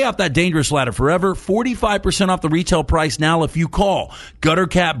 Stay off that dangerous ladder forever. 45% off the retail price now if you call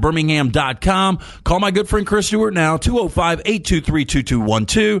GutterCapBirmingham.com. Call my good friend Chris Stewart now,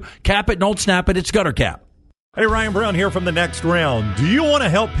 205-823-2212. Cap it, don't snap it. It's Gutter Cap. Hey, Ryan Brown here from the Next Round. Do you want to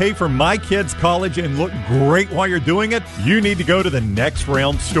help pay for my kids' college and look great while you're doing it? You need to go to the Next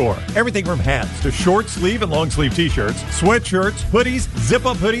Round store. Everything from hats to short sleeve and long sleeve t-shirts, sweatshirts, hoodies,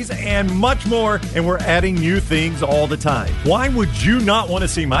 zip-up hoodies, and much more. And we're adding new things all the time. Why would you not want to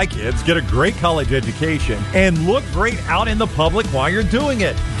see my kids get a great college education and look great out in the public while you're doing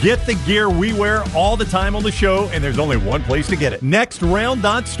it? Get the gear we wear all the time on the show, and there's only one place to get it.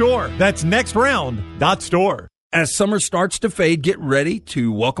 NextRound.store. That's NextRound.store. As summer starts to fade, get ready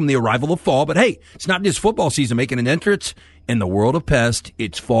to welcome the arrival of fall. But hey, it's not just football season making an entrance. In the world of pest,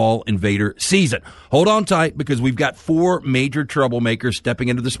 it's fall invader season. Hold on tight because we've got 4 major troublemakers stepping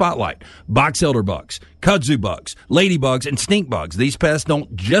into the spotlight. Box elder bugs, kudzu bugs, ladybugs, and stink bugs. These pests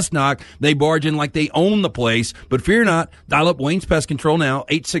don't just knock, they barge in like they own the place. But fear not, dial up Wayne's Pest Control now,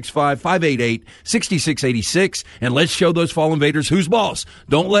 865-588-6686, and let's show those fall invaders who's boss.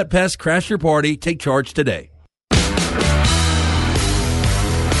 Don't let pests crash your party. Take charge today.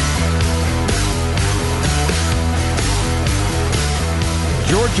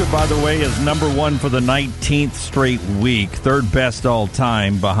 Georgia, by the way, is number 1 for the 19th straight week, third best all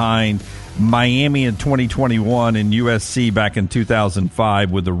time behind Miami in 2021 and USC back in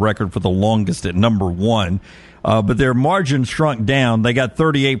 2005 with the record for the longest at number 1. But their margin shrunk down. They got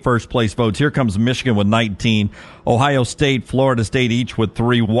 38 first-place votes. Here comes Michigan with 19. Ohio State, Florida State each with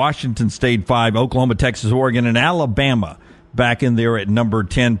 3. Washington State 5. Oklahoma, Texas, Oregon, and Alabama back in there at number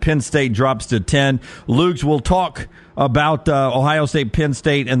 10. Penn State drops to 10. Lugs will talk about Ohio State, Penn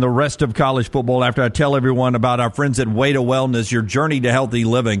State, and the rest of college football after I tell everyone about our friends at Way to Wellness, your journey to healthy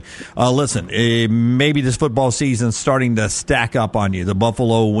living. Listen, maybe this football season's starting to stack up on you. The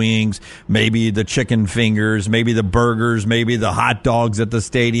buffalo wings, maybe the chicken fingers, maybe the burgers, maybe the hot dogs at the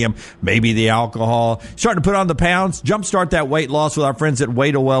stadium, maybe the alcohol. Starting to put on the pounds. Jumpstart that weight loss with our friends at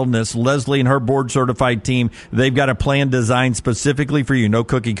Way to Wellness. Leslie and her board-certified team, they've got a plan designed specifically for you. No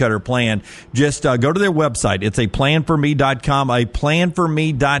cookie-cutter plan. Just go to their website. It's a planforme.com,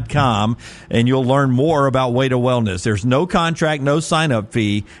 and you'll learn more about Way to Wellness. There's no contract, no sign-up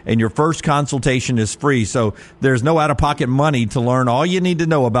fee, and your first consultation is free. So there's no out-of-pocket money to learn all you need to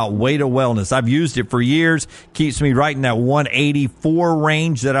know about Way to Wellness. I've used it for years. Keeps me right in that 184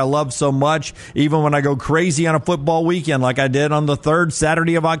 range that I love so much. Even when I go crazy on a football weekend like I did on the 3rd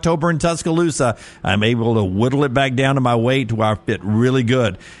Saturday of October in Tuscaloosa, I'm able to whittle it back down to my weight to where I fit really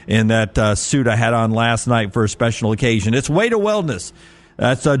good in that suit I had on last night for a special occasion. It's Way to Wellness.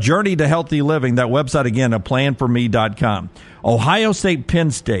 That's a journey to healthy living. That website again, planforme.com. Ohio State,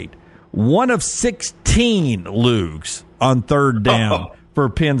 Penn State, 1 of 16 Lugs on 3rd down for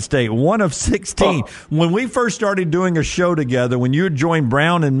Penn State. 1 of 16. When we first started doing a show together, when you had joined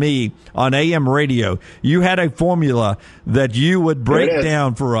Brown and me on AM radio, you had a formula that you would break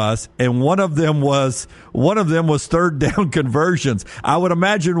down for us, and one of them was 3rd down conversions. I would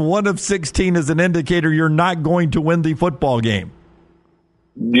imagine 1 of 16 is an indicator you're not going to win the football game.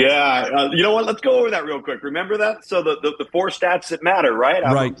 Yeah, you know what? Let's go over that real quick. Remember that? So the 4 stats that matter, right?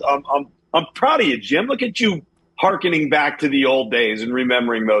 Right. I'm proud of you, Jim. Look at you hearkening back to the old days and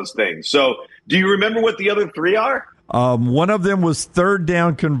remembering those things. So do you remember what the other 3 are? One of them was 3rd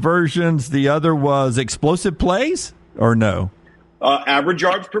down conversions. The other was explosive plays, or no? Average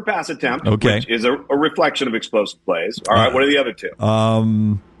yards per pass attempt, which is a reflection of explosive plays. All right, what are the other two?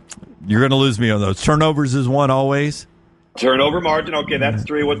 You're going to lose me on those. Turnovers is one always. Turnover margin, okay, that's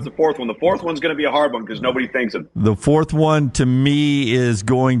 3. What's the fourth one? The fourth one's going to be a hard one because nobody thinks of it. The fourth one to me is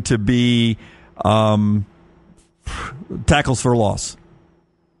going to be tackles for loss.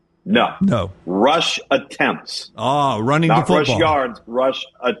 No. Rush attempts. Running Not the football. Rush yards, rush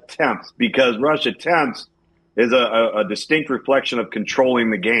attempts, because rush attempts is a distinct reflection of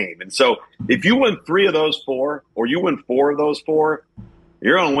controlling the game. And so if you win 3 of those 4 or you win 4 of those 4,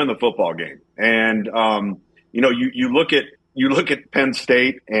 you're going to win the football game. And, you look at Penn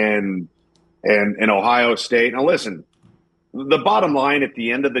State and Ohio State. Now, listen, the bottom line at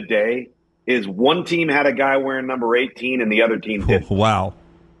the end of the day is one team had a guy wearing number 18 and the other team didn't. Wow.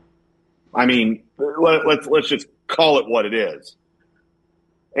 I mean, let's just call it what it is.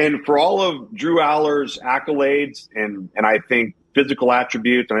 And for all of Drew Aller's accolades and I think physical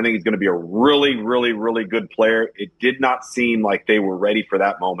attributes, and I think he's going to be a really, really, really good player, it did not seem like they were ready for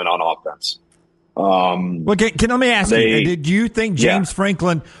that moment on offense. Well, can let me ask you, did you think James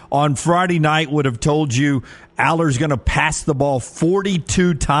Franklin on Friday night would have told you Aller's going to pass the ball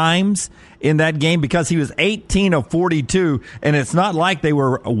 42 times in that game? Because he was 18 of 42, and it's not like they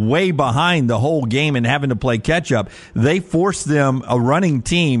were way behind the whole game and having to play catch up. They forced them, a running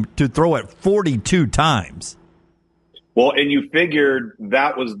team, to throw it 42 times. Well, and you figured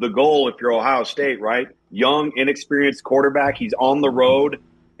that was the goal if you're Ohio State, right? Young, inexperienced quarterback. He's on the road.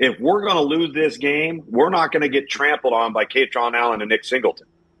 If we're going to lose this game, we're not going to get trampled on by Katron Allen and Nick Singleton.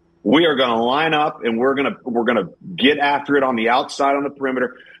 We are going to line up and we're going to get after it on the outside on the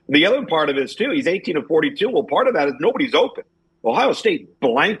perimeter. The other part of it is, too, he's 18 of 42. Well, part of that is nobody's open. Ohio State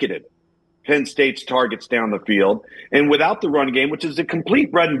blanketed Penn State's targets down the field. And without the run game, which is the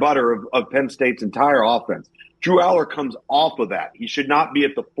complete bread and butter of Penn State's entire offense, Drew Aller comes off of that. He should not be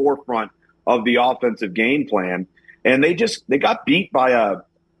at the forefront of the offensive game plan. And they got beat by a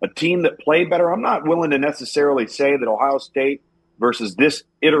team that played better. I'm not willing to necessarily say that Ohio State versus this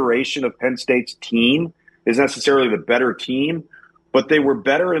iteration of Penn State's team is necessarily the better team, but they were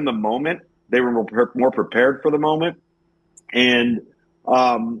better in the moment. They were more prepared for the moment. And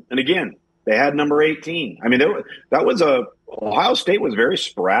again, they had number 18. I mean, Ohio State was very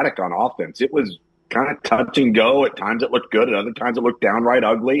sporadic on offense. It was kind of touch and go. At times it looked good. At other times it looked downright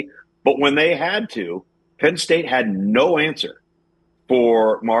ugly. But when they had to, Penn State had no answer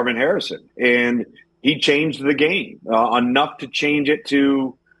for Marvin Harrison, and he changed the game enough to change it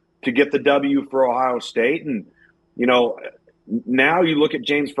to get the W for Ohio State. And now you look at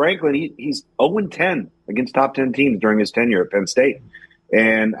James Franklin; he's 0-10 against top 10 teams during his tenure at Penn State.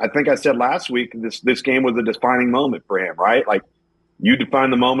 And I think I said last week this game was a defining moment for him, right? Like, you define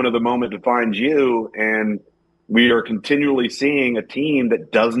the moment defines you, and we are continually seeing a team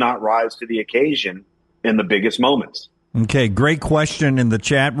that does not rise to the occasion in the biggest moments. Okay, great question in the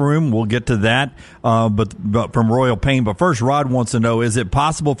chat room. We'll get to that, but from Royal Payne. But first, Rod wants to know, is it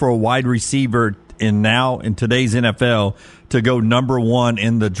possible for a wide receiver in today's NFL to go number 1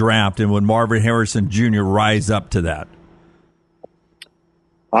 in the draft, and would Marvin Harrison Jr. rise up to that?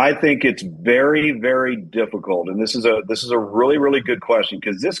 I think it's very, very difficult, and this is a really, really good question,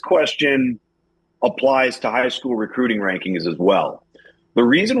 because this question applies to high school recruiting rankings as well. The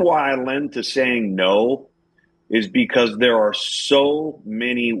reason why I lend to saying no is because there are so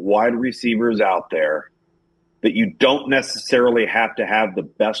many wide receivers out there that you don't necessarily have to have the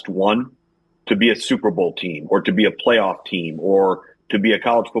best one to be a Super Bowl team or to be a playoff team or to be a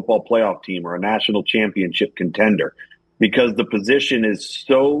college football playoff team or a national championship contender, because the position is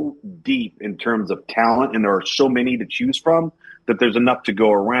so deep in terms of talent and there are so many to choose from that there's enough to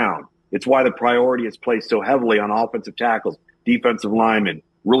go around. It's why the priority is placed so heavily on offensive tackles, defensive linemen,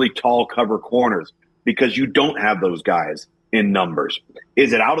 really tall cover corners, because you don't have those guys in numbers.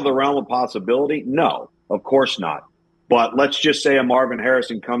 Is it out of the realm of possibility? No, of course not. But let's just say a Marvin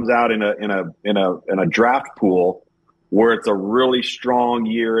Harrison comes out in a draft pool where it's a really strong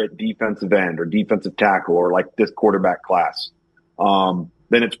year at defensive end or defensive tackle or like this quarterback class.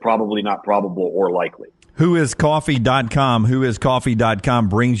 Then it's probably not probable or likely. Whoiscoffee.com. Whoiscoffee.com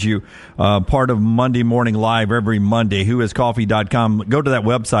brings you part of Monday Morning Live every Monday. Whoiscoffee.com. Go to that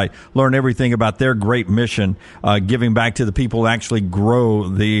website. Learn everything about their great mission, giving back to the people who actually grow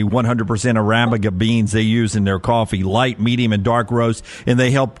the 100% Arabica beans they use in their coffee, light, medium, and dark roast. And they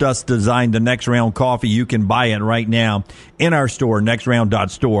helped us design the Next Round coffee. You can buy it right now in our store,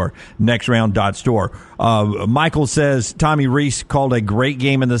 nextround.store, nextround.store. Michael says Tommy Rees called a great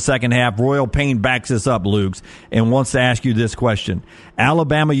game in the second half. Royal Payne backs this up, Lukes, and wants to ask you this question.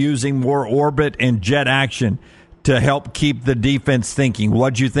 Alabama using more orbit and jet action to help keep the defense thinking.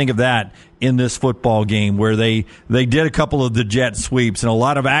 What'd you think of that in this football game where they did a couple of the jet sweeps and a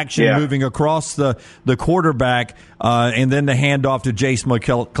lot of action moving across the quarterback and then the handoff to Jace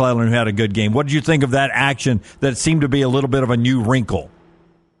McClellan, who had a good game? What did you think of that action that seemed to be a little bit of a new wrinkle?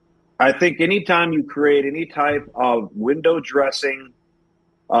 I think anytime you create any type of window dressing,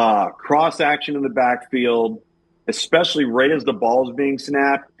 cross action in the backfield, especially right as the ball is being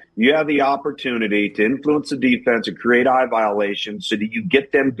snapped, you have the opportunity to influence the defense and create eye violations so that you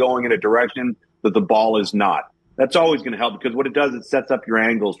get them going in a direction that the ball is not. That's always going to help because what it does, it sets up your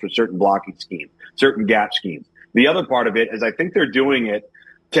angles for certain blocking schemes, certain gap schemes. The other part of it is I think they're doing it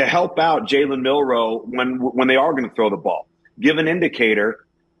to help out Jalen Milroe when they are going to throw the ball. Give an indicator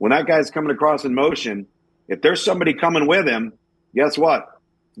when that guy's coming across in motion. If there's somebody coming with him, guess what?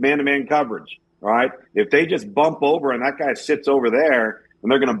 It's man-to-man coverage, all right? If they just bump over and that guy sits over there,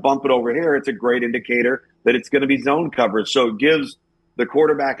 and they're going to bump it over here, it's a great indicator that it's going to be zone coverage. So it gives the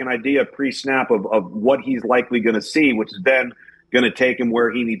quarterback an idea pre-snap of what he's likely going to see, which is then going to take him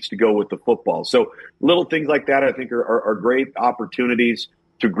where he needs to go with the football. So little things like that I think are great opportunities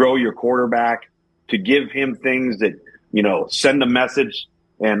to grow your quarterback, to give him things that, send a message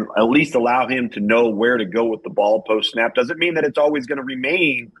and at least allow him to know where to go with the ball post-snap. Doesn't mean that it's always going to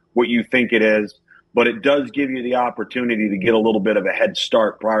remain what you think it is, but it does give you the opportunity to get a little bit of a head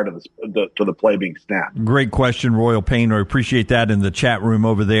start prior to the play being snapped. Great question, Royal Painter. I appreciate that in the chat room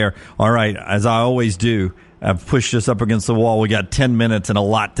over there. All right, as I always do, I've pushed us up against the wall. We got 10 minutes and a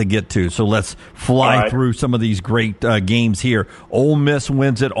lot to get to, so let's fly through some of these great games here. Ole Miss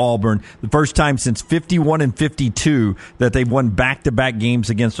wins at Auburn. The first time since 51 and 52 that they've won back-to-back games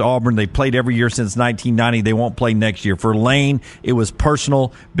against Auburn. They played every year since 1990. They won't play next year. For Lane, it was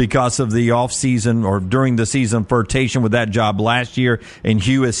personal because of the offseason or during the season flirtation with that job last year, and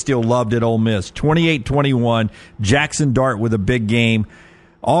Hugh is still loved at Ole Miss. 28-21, Jackson Dart with a big game.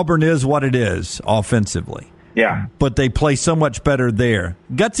 Auburn is what it is offensively. Yeah. But they play so much better there.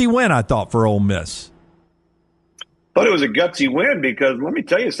 Gutsy win, I thought, for Ole Miss. But it was a gutsy win because let me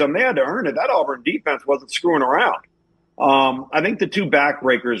tell you something, they had to earn it. That Auburn defense wasn't screwing around. I think the two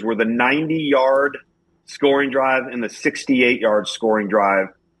backbreakers were the 90-yard scoring drive and the 68-yard scoring drive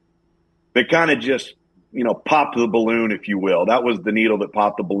that kind of just, popped the balloon, if you will. That was the needle that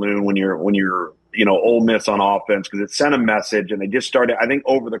popped the balloon when you're Ole Miss on offense because it sent a message and they just started, I think,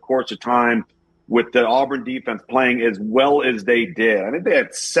 over the course of time with the Auburn defense playing as well as they did. I think they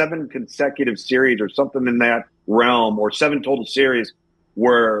had 7 consecutive series or something in that realm, or 7 total series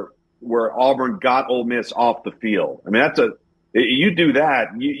where Auburn got Ole Miss off the field. I mean, you do that,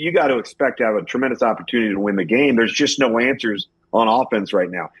 you got to expect to have a tremendous opportunity to win the game. There's just no answers on offense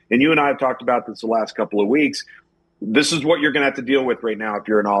right now. And you and I have talked about this the last couple of weeks. This is what you're going to have to deal with right now if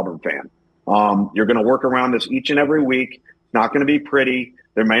you're an Auburn fan. You're going to work around this each and every week. It's not going to be pretty.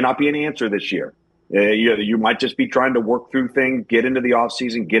 There may not be an answer this year. You might just be trying to work through things, get into the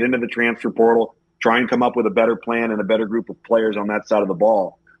offseason, get into the transfer portal, try and come up with a better plan and a better group of players on that side of the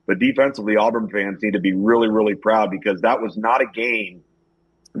ball. But defensively, Auburn fans need to be really, really proud because that was not a game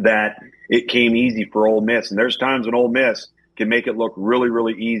that it came easy for Ole Miss. And there's times when Ole Miss can make it look really,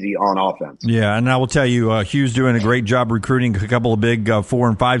 really easy on offense. Yeah, and I will tell you, Hugh's doing a great job recruiting a couple of big 4-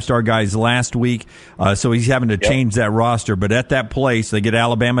 and 5-star guys last week, so he's having to change that roster. But at that place, they get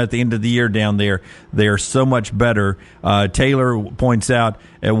Alabama at the end of the year down there. They are so much better. Taylor points out,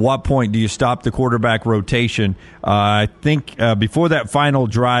 at what point do you stop the quarterback rotation? I think before that final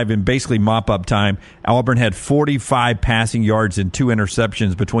drive and basically mop-up time, Auburn had 45 passing yards and 2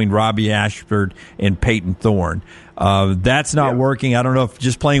 interceptions between Robbie Ashford and Peyton Thorne. That's not working. I don't know if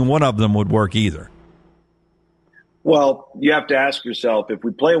just playing one of them would work either. Well, you have to ask yourself, if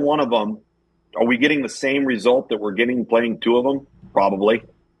we play one of them, are we getting the same result that we're getting playing 2 of them? Probably.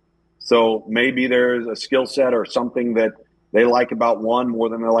 So maybe there's a skill set or something that they like about one more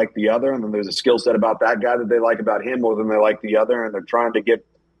than they like the other, and then there's a skill set about that guy that they like about him more than they like the other, and they're trying to get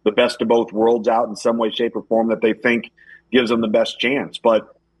the best of both worlds out in some way, shape, or form that they think gives them the best chance.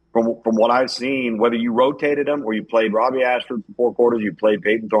 But from what I've seen, whether you rotated them or you played Robbie Ashford for 4 quarters, you played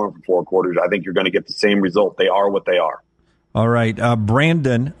Peyton Thorne for 4 quarters, I think you're going to get the same result. They are what they are. All right.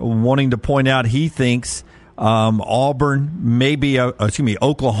 Brandon wanting to point out he thinks Auburn may be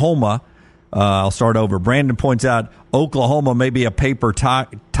Oklahoma. I'll start over. Brandon points out Oklahoma may be a paper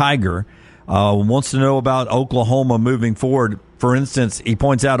tiger. Wants to know about Oklahoma moving forward. For instance, he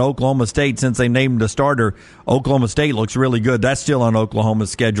points out Oklahoma State, since they named the starter, Oklahoma State looks really good. That's still on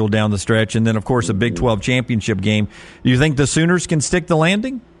Oklahoma's schedule down the stretch. And then, of course, a Big 12 championship game. Do you think the Sooners can stick the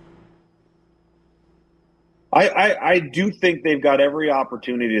landing? I do think they've got every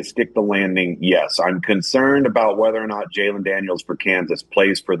opportunity to stick the landing. Yes, I'm concerned about whether or not Jalen Daniels for Kansas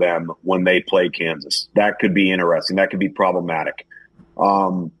plays for them when they play Kansas. That could be interesting. That could be problematic.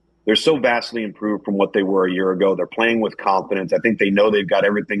 They're so vastly improved from what they were a year ago. They're playing with confidence. I think they know they've got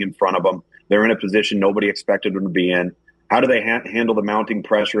everything in front of them. They're in a position nobody expected them to be in. How do they handle the mounting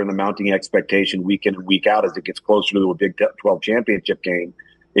pressure and the mounting expectation week in and week out as it gets closer to a Big 12 championship game?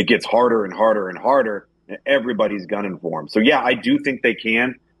 It gets harder and harder and harder. Everybody's gunning for them. So, yeah, I do think they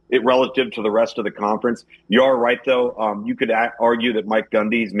can, it relative to the rest of the conference. You are right, though. You could argue that Mike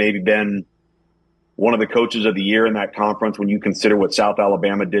Gundy's maybe been one of the coaches of the year in that conference when you consider what South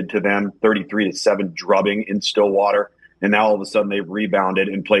Alabama did to them, 33-7 drubbing in Stillwater. And now all of a sudden they've rebounded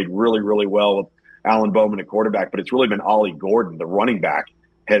and played really, really well with Alan Bowman at quarterback. But it's really been Ollie Gordon, the running back,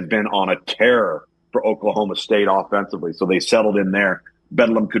 has been on a tear for Oklahoma State offensively. So they settled in there.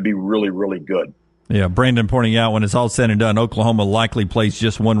 Bedlam could be really, really good. Yeah, Brandon pointing out when it's all said and done, Oklahoma likely plays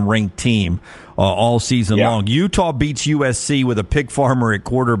just one ranked team all season long. Utah beats USC with a pig farmer at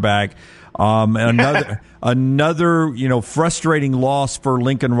quarterback. Another frustrating loss for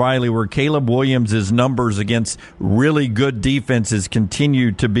Lincoln Riley, where Caleb Williams' numbers against really good defenses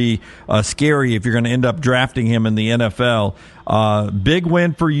continue to be scary if you're going to end up drafting him in the NFL. Big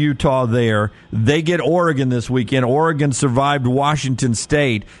win for Utah there. They get Oregon this weekend. Oregon survived Washington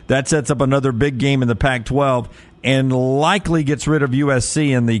State. That sets up another big game in the Pac-12 and likely gets rid of USC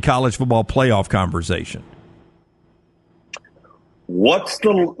in the college football playoff conversation. What's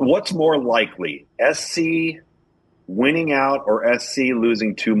more likely, SC winning out or SC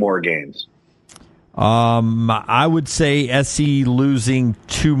losing 2 more games? I would say SC losing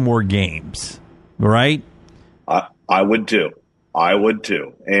 2 more games, right? I would too.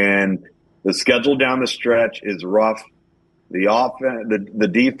 And the schedule down the stretch is rough. The offense, the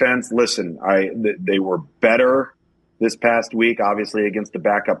defense. Listen, they were better this past week, obviously against the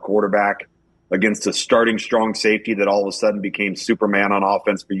backup quarterback, against a starting strong safety that all of a sudden became Superman on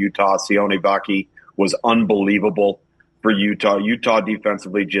offense for Utah. Sione Vaki was unbelievable for Utah. Utah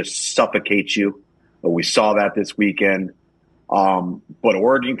defensively just suffocates you. We saw that this weekend. But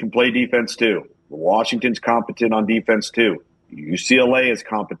Oregon can play defense too. Washington's competent on defense too. UCLA is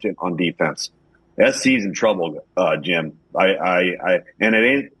competent on defense. SC's in trouble, Jim. And it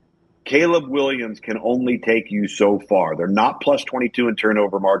ain't. Caleb Williams can only take you so far. They're not plus 22 in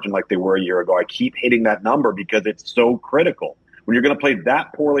turnover margin like they were a year ago. I keep hitting that number because it's so critical. When you're going to play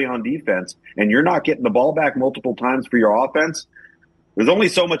that poorly on defense and you're not getting the ball back multiple times for your offense, there's only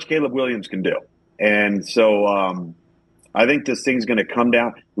so much Caleb Williams can do. And so I think this thing's going to come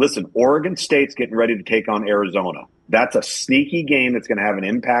down. Listen, Oregon State's getting ready to take on Arizona. That's a sneaky game that's going to have an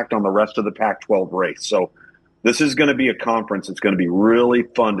impact on the rest of the Pac-12 race. So this is going to be a conference. It's going to be really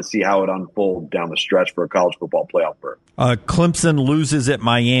fun to see how it unfolds down the stretch for a college football playoff berth. Clemson loses at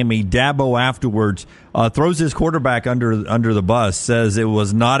Miami. Dabo afterwards throws his quarterback under the bus, says it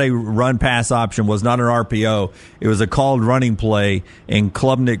was not a run-pass option, was not an RPO. It was a called running play, and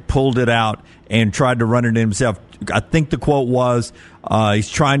Klubnik pulled it out and tried to run it himself. I think the quote was, he's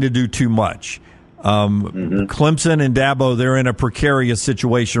trying to do too much. Clemson and Dabo, they're in a precarious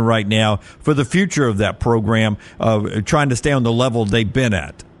situation right now for the future of that program, trying to stay on the level they've been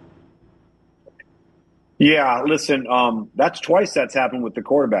at. Yeah, listen, that's twice that's happened with the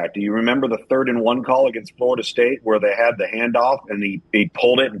quarterback. Do you remember the 3rd and 1 call against Florida State where they had the handoff and he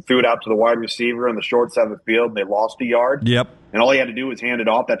pulled it and threw it out to the wide receiver on the short side of the field and they lost a yard? Yep. And all he had to do was hand it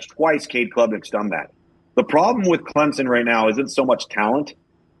off. That's twice Cade Klubnik's done that. The problem with Clemson right now isn't so much talent.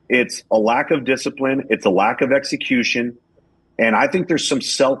 It's a lack of discipline. It's a lack of execution. And I think there's some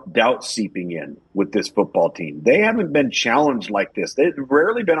self-doubt seeping in with this football team. They haven't been challenged like this. They've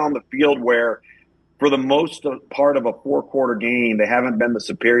rarely been on the field where, for the most part of a 4-quarter game, they haven't been the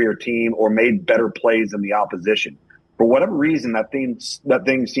superior team or made better plays than the opposition. For whatever reason, that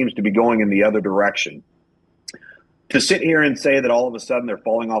thing seems to be going in the other direction. To sit here and say that all of a sudden they're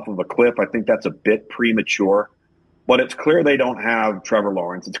falling off of a cliff, I think that's a bit premature. But it's clear they don't have Trevor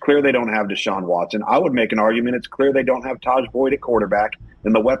Lawrence. It's clear they don't have Deshaun Watson. I would make an argument it's clear they don't have Taj Boyd at quarterback,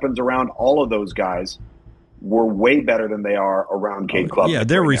 and the weapons around all of those guys were way better than they are around Cade Klubnik. Yeah,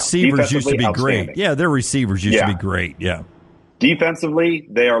 their receivers used to be great. Yeah, their receivers used to be great, yeah. Defensively,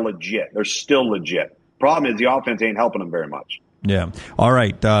 they are legit. They're still legit. Problem is the offense ain't helping them very much. Yeah. All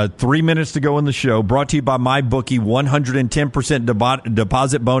right. 3 minutes to go in the show. Brought to you by MyBookie. 110%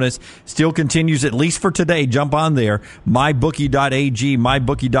 deposit bonus still continues at least for today. Jump on there. MyBookie.ag.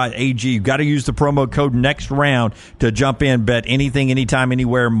 MyBookie.ag. You've got to use the promo code next round to jump in. Bet anything, anytime,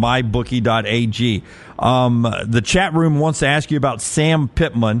 anywhere. MyBookie.ag. The chat room wants to ask you about Sam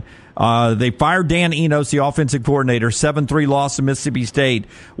Pittman. They fired Dan Enos, the offensive coordinator, 7-3 loss to Mississippi State.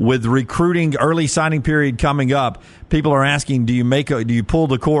 With recruiting early signing period coming up, people are asking, do you pull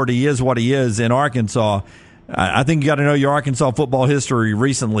the cord? He is what he is in Arkansas. I think you got to know your Arkansas football history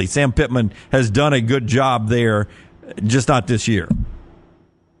recently. Sam Pittman has done a good job there, just not this year.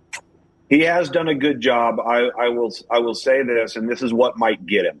 He has done a good job. I will say this, and this is what might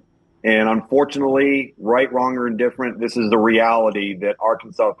get him. And unfortunately, right, wrong, or indifferent, this is the reality that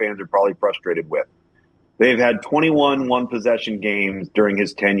Arkansas fans are probably frustrated with. They've had 21 one-possession games during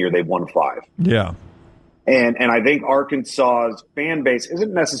his tenure. They've won 5. Yeah. And I think Arkansas's fan base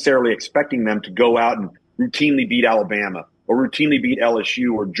isn't necessarily expecting them to go out and routinely beat Alabama or routinely beat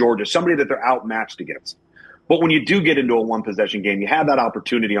LSU or Georgia, somebody that they're outmatched against. But when you do get into a one-possession game, you have that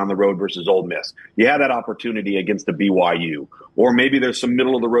opportunity on the road versus Ole Miss. You have that opportunity against the BYU. Or maybe there's some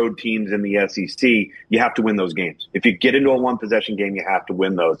middle-of-the-road teams in the SEC. You have to win those games. If you get into a one-possession game, you have to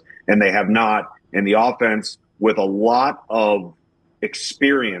win those. And they have not. And the offense, with a lot of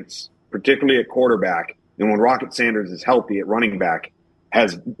experience, particularly at quarterback, and when Rocket Sanders is healthy at running back,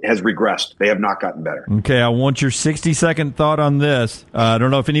 has regressed. They have not gotten better. Okay, I want your 60-second thought on this. I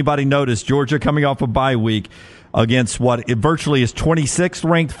don't know if anybody noticed, Georgia coming off a bye week against what it virtually is 26th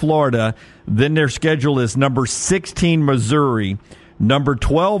ranked Florida. Then their schedule is number 16 Missouri, number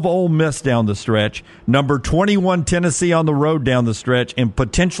 12 Ole Miss down the stretch, number 21 Tennessee on the road down the stretch, and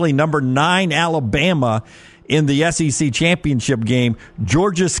potentially number 9 Alabama in the SEC championship game.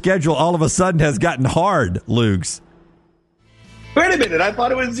 Georgia's schedule all of a sudden has gotten hard, Lugs. Wait a minute. I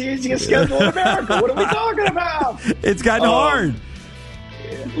thought it was the easiest schedule in America. What are we talking about? It's gotten hard.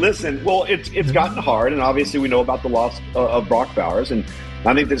 Listen, well, it's gotten hard, and obviously we know about the loss of Brock Bowers, and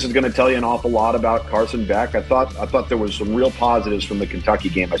I think this is going to tell you an awful lot about Carson Beck. I thought there was some real positives from the Kentucky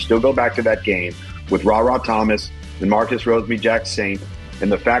game. I still go back to that game with Ra Thomas and Marcus Rosemy-Jacksaint,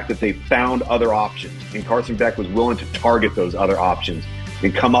 and the fact that they found other options, and Carson Beck was willing to target those other options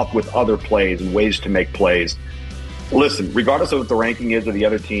and come up with other plays and ways to make plays. Listen, regardless of what the ranking is of the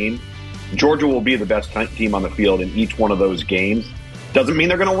other team, Georgia will be the best team on the field in each one of those games. Doesn't mean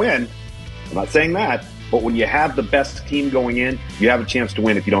they're going to win. I'm not saying that. But when you have the best team going in, you have a chance to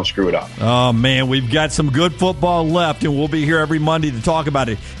win if you don't screw it up. Oh, man, we've got some good football left, and we'll be here every Monday to talk about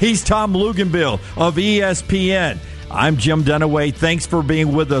it. He's Tom Luginbill of ESPN. I'm Jim Dunaway. Thanks for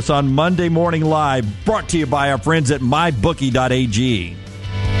being with us on Monday Morning Live, brought to you by our friends at MyBookie.ag.